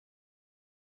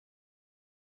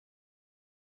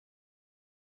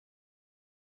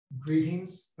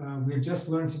Greetings. We have just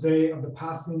learned today of the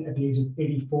passing at the age of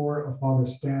 84 of Father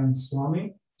Stan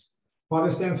Swamy. Father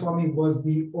Stan Swamy was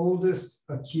the oldest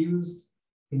accused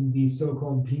in the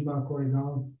so-called Bhima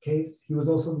Koregaon case. He was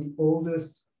also the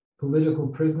oldest political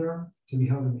prisoner to be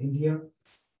held in India.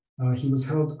 He was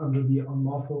held under the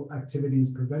Unlawful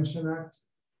Activities Prevention Act.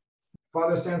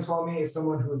 Father Stan Swamy is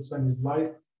someone who had spent his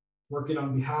life working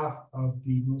on behalf of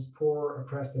the most poor,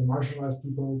 oppressed, and marginalized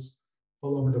peoples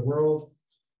all over the world.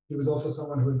 He was also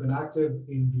someone who had been active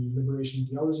in the liberation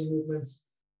theology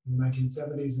movements in the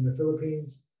 1970s in the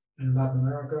Philippines and in Latin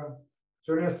America.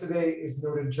 Joining us today is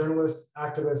noted journalist,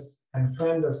 activist, and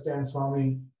friend of Stan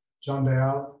Swamy, John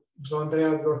Dayal. John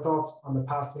Dayal, your thoughts on the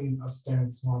passing of Stan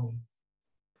Swamy?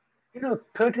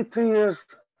 33 years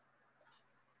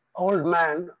old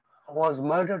man was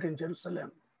murdered in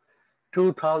Jerusalem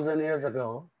 2,000 years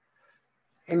ago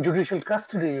in judicial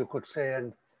custody, you could say.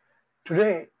 And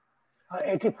today,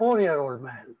 an 84-year-old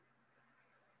man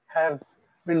has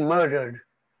been murdered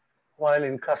while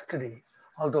in custody,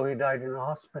 although he died in a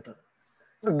hospital.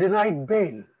 He was denied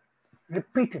bail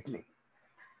repeatedly.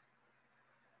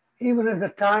 Even at the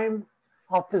time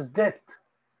of his death,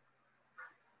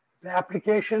 the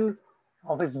application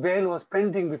of his bail was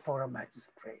pending before a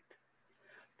magistrate.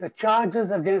 The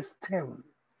charges against him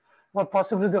were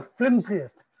possibly the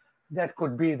flimsiest that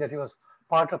could be, that he was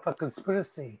part of a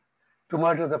conspiracy to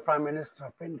murder the Prime Minister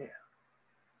of India.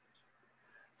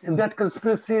 In that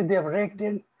conspiracy, they have raked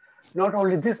in not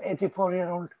only this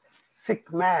 84-year-old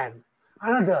sick man,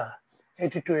 another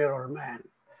 82-year-old man,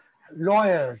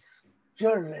 lawyers,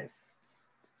 journalists,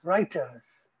 writers.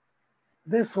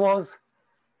 This was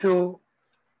to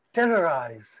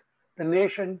terrorize the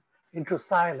nation into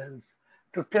silence,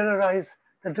 to terrorize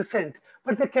the dissent.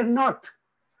 But they cannot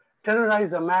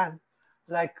terrorize a man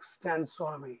like Stan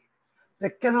Swamy. They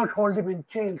cannot hold him in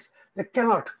chains. They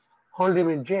cannot hold him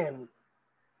in jail.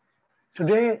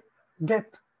 Today, death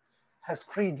has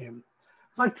freed him.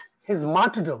 But his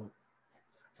martyrdom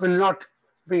will not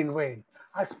be in vain.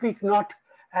 I speak not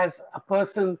as a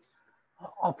person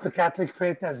of the Catholic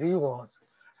faith as he was,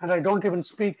 and I don't even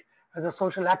speak as a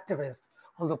social activist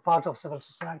on the part of civil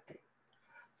society.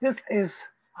 This is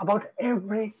about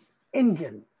every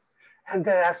Indian and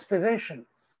their aspiration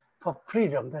for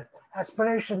freedom, their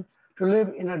aspiration to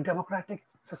live in a democratic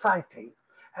society,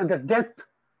 and the death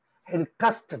in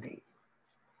custody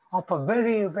of a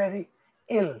very, very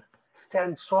ill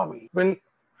Stan Swamy will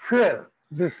fuel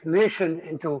this nation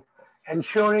into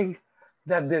ensuring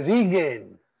that they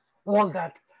regain all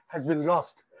that has been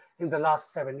lost in the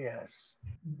last 7 years.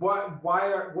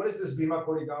 What is this Bhima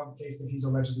Koregaon case that he's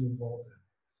allegedly involved in?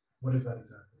 What is that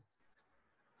exactly?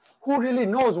 Who really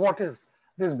knows what is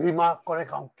this Bhima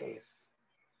Koregaon case?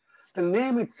 The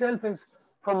name itself is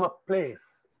from a place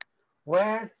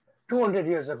where 200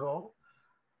 years ago,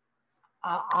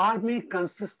 an army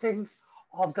consisting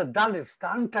of the Dalits, the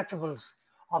untouchables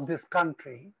of this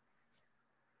country,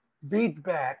 beat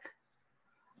back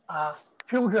a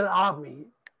feudal army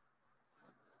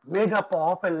made up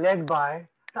of and led by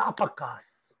the upper castes.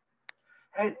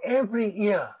 And every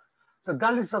year, the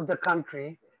Dalits of the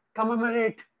country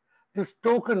commemorate this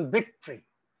token victory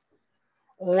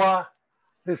over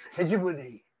this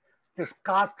hegemony, this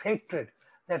caste hatred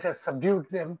that has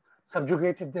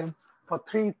subjugated them for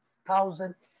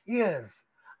 3,000 years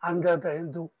under the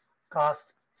Hindu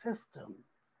caste system.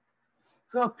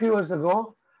 So a few years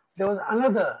ago, there was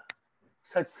another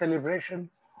such celebration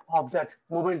of that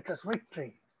momentous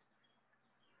victory.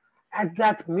 At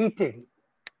that meeting,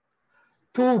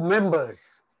 two members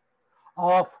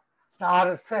of the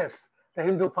RSS, the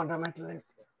Hindu fundamentalist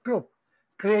group,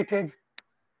 created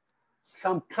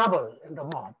some trouble in the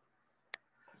mob.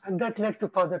 And that led to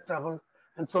further trouble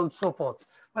and so on and so forth.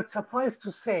 But suffice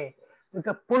to say that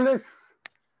the police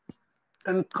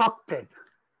concocted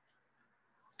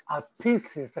a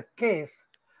thesis, a case,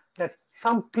 that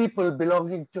some people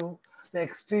belonging to the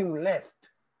extreme left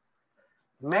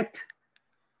met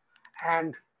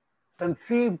and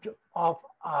conceived of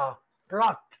a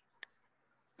plot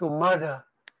to murder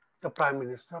the Prime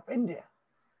Minister of India.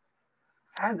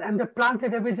 And they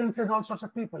planted evidence in all sorts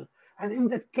of people. And in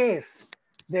that case,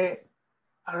 they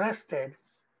arrested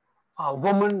a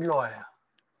woman lawyer,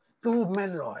 two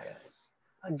men lawyers,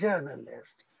 a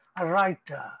journalist, a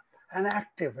writer, an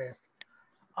activist,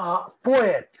 a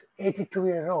poet,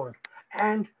 82-year-old,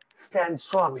 and Stan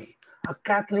Swamy, a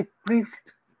Catholic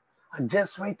priest, a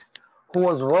Jesuit who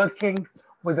was working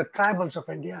with the tribals of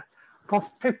India for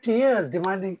 50 years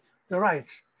demanding the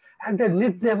rights. And they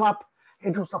knit them up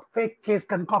into a fake case,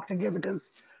 concocting evidence,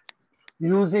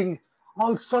 using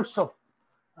all sorts of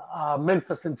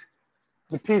magnificent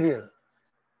material,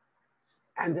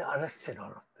 and they arrested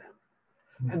all of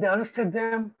them. And they arrested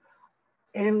them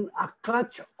in a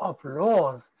clutch of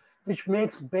laws which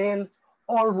makes bail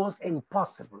almost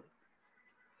impossible.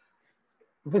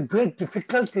 With great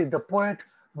difficulty, the poet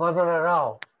Vardara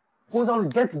Rao, who was on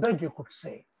deathbed, you could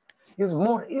say, he was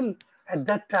more ill at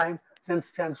that time than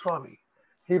Stan Swamy.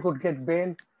 He could get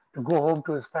bail to go home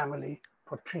to his family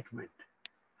for treatment.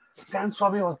 Stan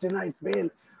Swamy was denied bail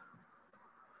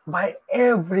by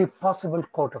every possible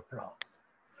court of law.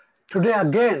 Today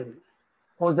again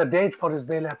was the date for his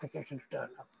bail application to turn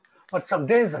up. But some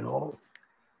days ago,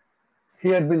 he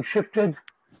had been shifted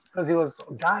because he was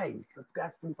dying, he was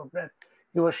gasping for breath.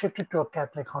 He was shifted to a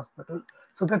Catholic hospital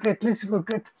so that at least he could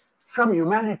get some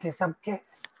humanity, some care,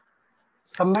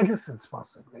 some medicines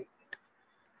possibly.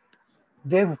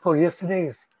 Day before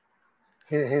yesterday,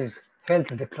 his health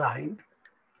declined.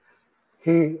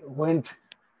 He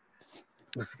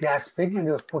was gasping and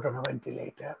he was put on a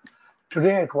ventilator.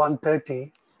 Today at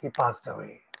 1:30, he passed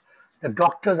away. The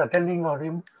doctors attending on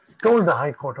him told the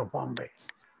High Court of Bombay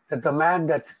that the man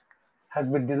that has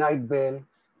been denied bail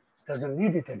doesn't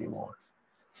need it anymore.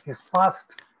 He's past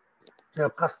their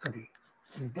custody.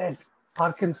 He's dead.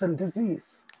 Parkinson's disease.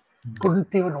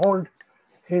 Couldn't even hold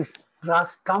his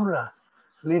glass tumbler.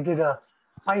 Needed a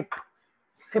pipe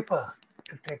sipper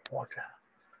to take water.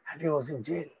 And he was in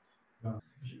jail.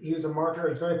 He was a martyr.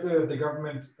 It's very clear that the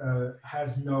government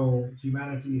has no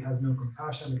humanity, has no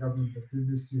compassion, the government that did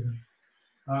this to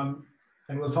him.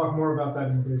 And we'll talk more about that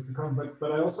in the days to come.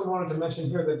 But I also wanted to mention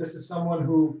here that this is someone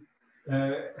who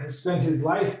has spent his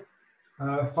life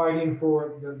fighting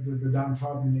for the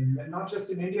downtrodden, not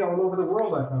just in India, all over the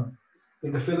world, I found.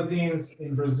 In the Philippines,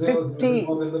 in Brazil, he was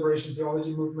involved in liberation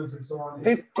theology movements and so on.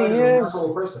 It's quite a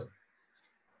remarkable person.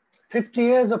 50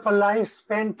 years of a life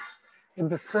spent in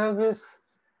the service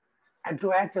and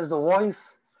to act as the voice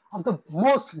of the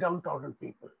most downtrodden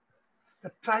people,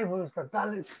 the tribals, the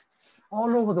Dalits,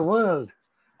 all over the world,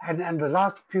 and the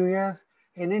last few years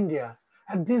in India.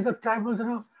 And these are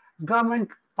tribals, government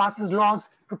passes laws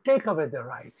to take away their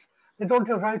rights. They don't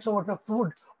have rights over the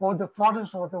food, over the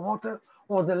forest, over the water,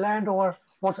 over the land, over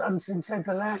what's inside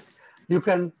the land. You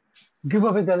can give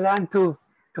away the land to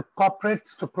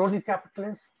corporates, to crony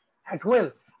capitalists at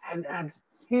will. And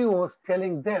he was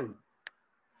telling them,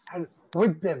 and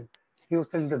with them, he was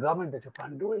telling the government that you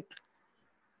can't do it.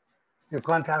 You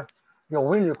can't have your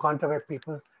will, you can't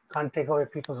take away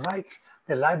people's rights,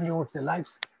 their livelihoods, their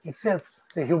lives itself,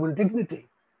 their human dignity.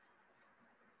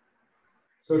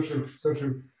 So true, so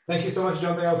true. Thank you so much,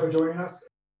 John Dayal, for joining us.